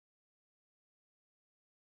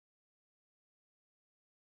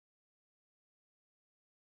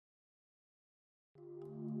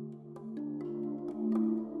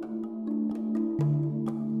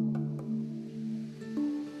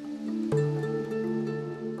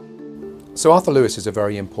So Arthur Lewis is a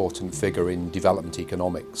very important figure in development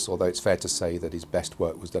economics, although it's fair to say that his best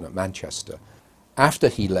work was done at Manchester. After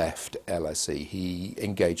he left LSE, he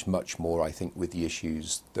engaged much more, I think, with the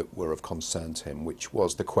issues that were of concern to him, which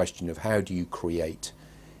was the question of how do you create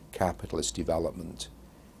capitalist development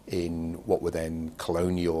in what were then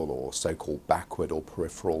colonial or so-called backward or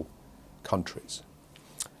peripheral countries.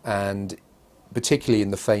 And particularly in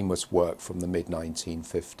the famous work from the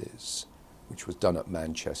mid-1950s, which was done at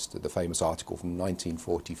Manchester, the famous article from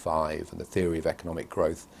 1945 and the theory of economic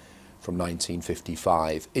growth from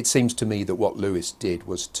 1955, it seems to me that what Lewis did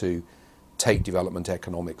was to take development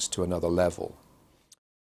economics to another level.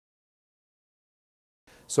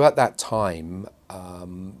 So at that time,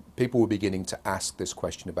 people were beginning to ask this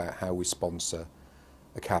question about how we sponsor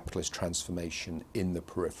a capitalist transformation in the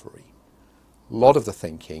periphery. A lot of the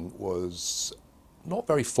thinking was not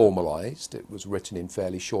very formalised. It was written in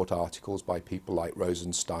fairly short articles by people like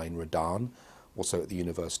Rosenstein Radan, also at the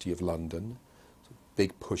University of London.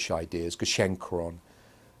 Big push ideas, Goshenko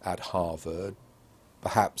at Harvard,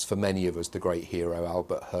 perhaps for many of us the great hero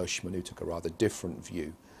Albert Hirschman, who took a rather different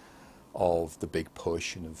view of the big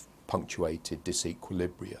push and of punctuated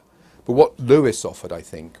disequilibria. But what Lewis offered, I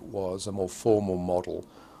think, was a more formal model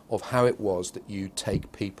of how it was that you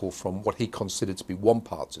take people from what he considered to be one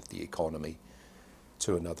part of the economy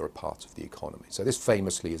to another part of the economy. So this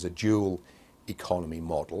famously is a dual economy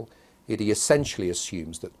model. It essentially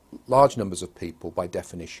assumes that large numbers of people, by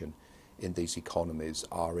definition, in these economies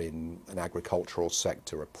are in an agricultural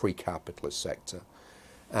sector, a pre-capitalist sector,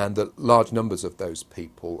 and that large numbers of those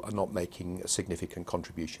people are not making a significant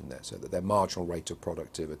contribution there, so that their marginal rate of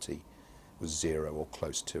productivity was zero or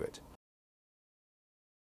close to it.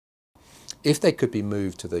 If they could be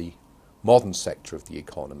moved to the modern sector of the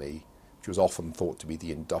economy, which was often thought to be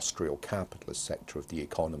the industrial capitalist sector of the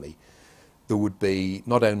economy, there would be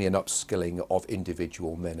not only an upskilling of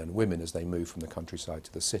individual men and women as they move from the countryside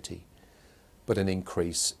to the city, but an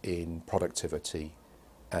increase in productivity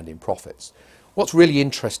and in profits. What's really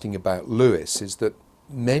interesting about Lewis is that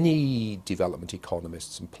many development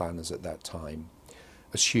economists and planners at that time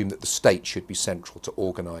assumed that the state should be central to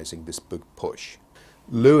organising this big push.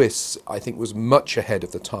 Lewis, I think, was much ahead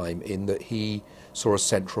of the time in that he saw a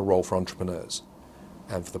central role for entrepreneurs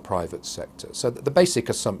and for the private sector. So the basic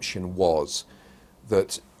assumption was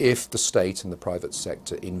that if the state and the private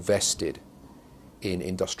sector invested in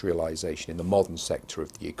industrialisation in the modern sector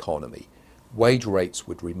of the economy, wage rates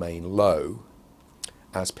would remain low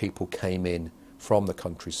as people came in from the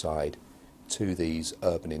countryside to these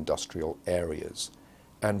urban industrial areas.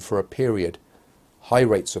 And for a period, high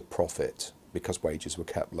rates of profit, because wages were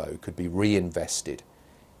kept low, could be reinvested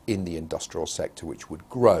in the industrial sector, which would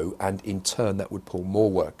grow, and in turn that would pull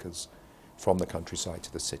more workers from the countryside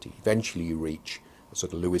to the city. Eventually you reach a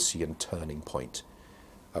sort of Lewisian turning point,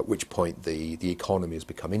 at which point the economy has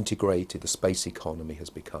become integrated, the space economy has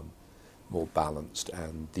become more balanced,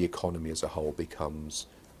 and the economy as a whole becomes,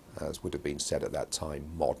 as would have been said at that time,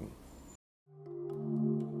 modern.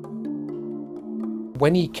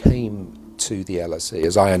 When he came to the LSE,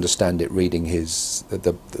 as I understand it, reading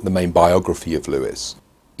the main biography of Lewis,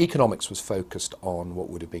 economics was focused on what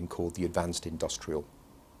would have been called the advanced industrial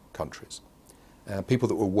countries. People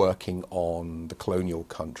that were working on the colonial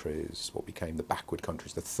countries, what became the backward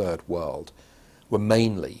countries, the third world, were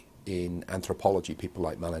mainly in anthropology, people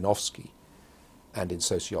like Malinowski, and in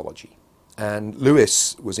sociology. And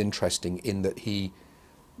Lewis was interesting in that he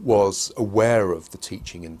was aware of the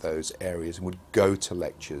teaching in those areas and would go to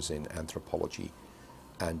lectures in anthropology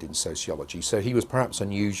and in sociology. So he was perhaps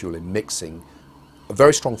unusual in mixing a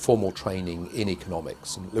very strong formal training in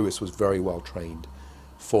economics, and Lewis was very well trained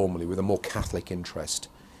formally with a more Catholic interest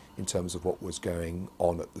in terms of what was going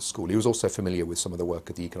on at the school. He was also familiar with some of the work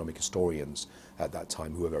of the economic historians at that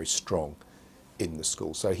time who were very strong in the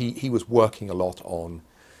school. So he was working a lot on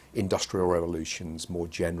industrial revolutions more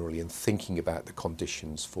generally and thinking about the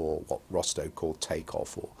conditions for what Rostow called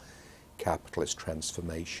takeoff or capitalist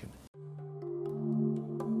transformation.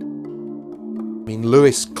 I mean,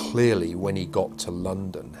 Lewis clearly, when he got to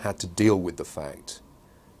London, had to deal with the fact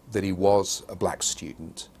that he was a black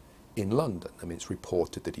student in London. I mean, it's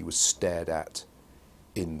reported that he was stared at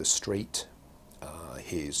in the street.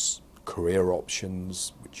 His career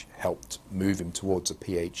options, which helped move him towards a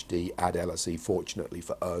PhD at LSE, fortunately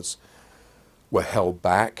for us, were held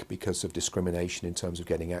back because of discrimination in terms of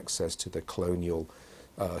getting access to the colonial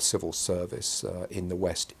civil service in the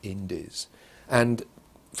West Indies. And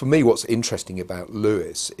for me, what's interesting about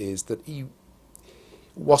Lewis is that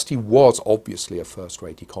whilst he was obviously a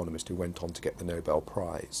first-rate economist who went on to get the Nobel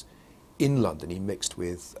Prize, in London, he mixed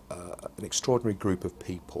with an extraordinary group of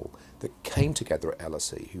people that came together at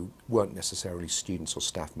LSE who weren't necessarily students or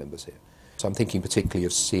staff members here. So I'm thinking particularly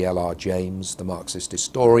of C.L.R. James, the Marxist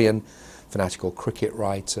historian, fanatical cricket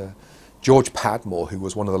writer, George Padmore, who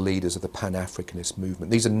was one of the leaders of the Pan-Africanist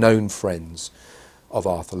movement. These are known friends of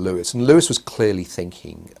Arthur Lewis. And Lewis was clearly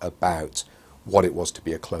thinking about what it was to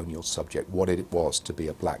be a colonial subject, what it was to be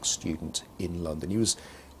a black student in London. He was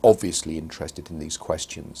obviously interested in these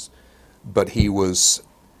questions, but he was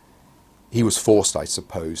forced, I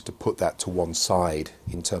suppose, to put that to one side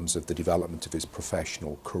in terms of the development of his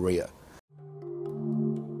professional career.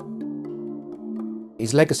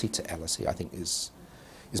 His legacy to LSE, I think, is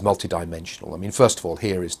multidimensional. I mean, first of all,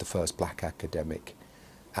 here is the first black academic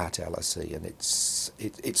at LSE, and it's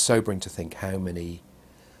sobering to think how many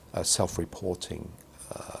self-reporting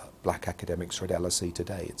black academics are at LSE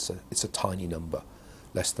today. It's a tiny number,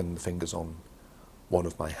 less than the fingers on one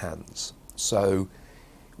of my hands. So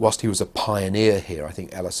whilst he was a pioneer here, I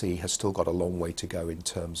think LSE has still got a long way to go in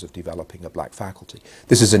terms of developing a black faculty.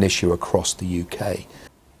 This is an issue across the UK.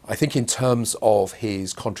 I think in terms of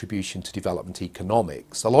his contribution to development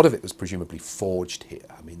economics, a lot of it was presumably forged here.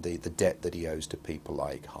 I mean, the debt that he owes to people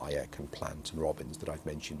like Hayek and Plant and Robbins that I've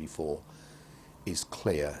mentioned before is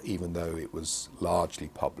clear, even though it was largely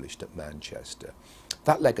published at Manchester.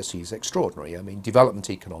 That legacy is extraordinary. I mean, development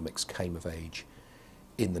economics came of age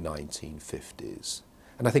in the 1950s.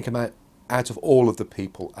 And I think out of all of the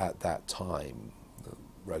people at that time,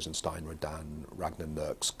 Rosenstein, Redan, Ragnar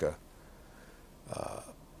Nurkska,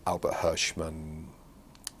 Albert Hirschman,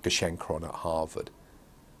 Geschenkron at Harvard,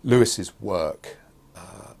 Lewis's work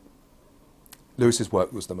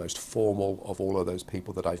was the most formal of all of those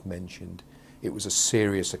people that I've mentioned. It was a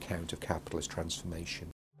serious account of capitalist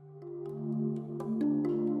transformation.